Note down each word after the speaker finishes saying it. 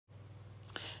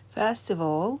First of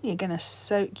all, you're going to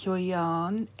soak your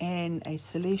yarn in a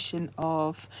solution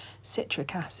of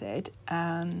citric acid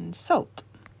and salt.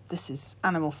 This is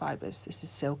animal fibres, this is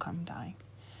silkworm dye.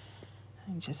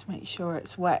 And just make sure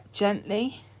it's wet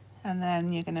gently, and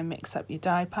then you're going to mix up your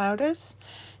dye powders.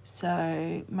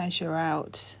 So measure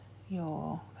out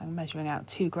I'm measuring out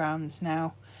 2 grams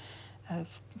now of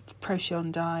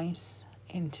Procyon dyes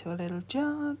into a little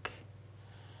jug,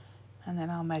 and then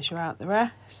I'll measure out the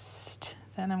rest.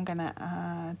 Then I'm going to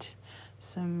add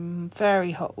some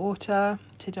very hot water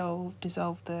to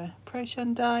dissolve the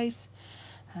Procyon dyes,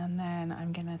 and then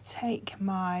I'm going to take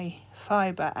my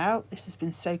fibre out. This has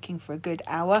been soaking for a good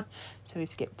hour, so we've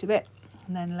skipped a bit,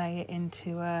 and then lay it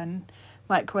into a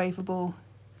microwavable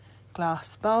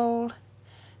glass bowl.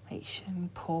 Make sure you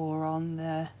pour on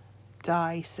the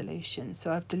dye solution.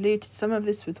 So I've diluted some of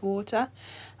this with water,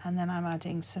 and then I'm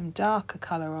adding some darker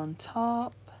colour on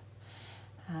top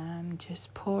and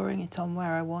just pouring it on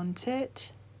where I want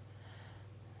it.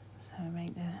 So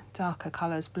make the darker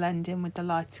colours blend in with the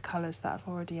lighter colours that I've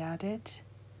already added.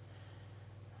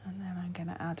 And then I'm going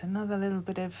to add another little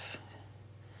bit of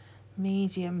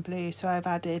medium blue. So I've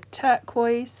added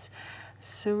turquoise,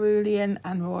 cerulean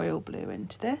and royal blue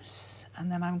into this,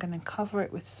 and then I'm going to cover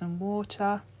it with some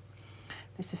water.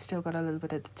 This has still got a little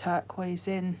bit of the turquoise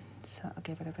in, so I'll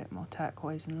give it a bit more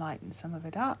turquoise and lighten some of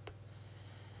it up.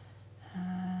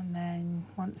 And then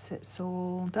once it's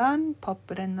all done,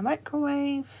 pop it in the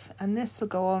microwave, and this will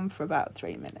go on for about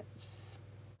 3 minutes.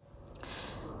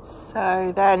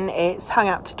 So then it's hung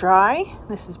out to dry.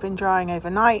 This has been drying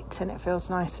overnight and it feels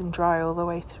nice and dry all the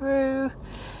way through.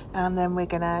 And then we're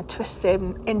going to twist it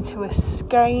into a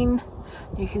skein.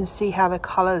 You can see how the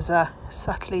colours are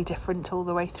subtly different all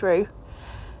the way through.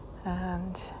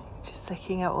 And just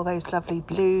looking at all those lovely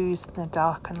blues and the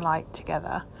dark and light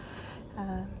together.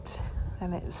 And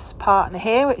then it's partner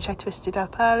here, which I twisted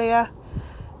up earlier.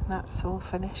 And that's all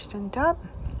finished and done.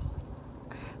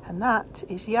 And that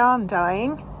is yarn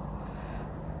dyeing.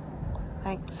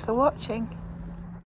 Thanks for watching.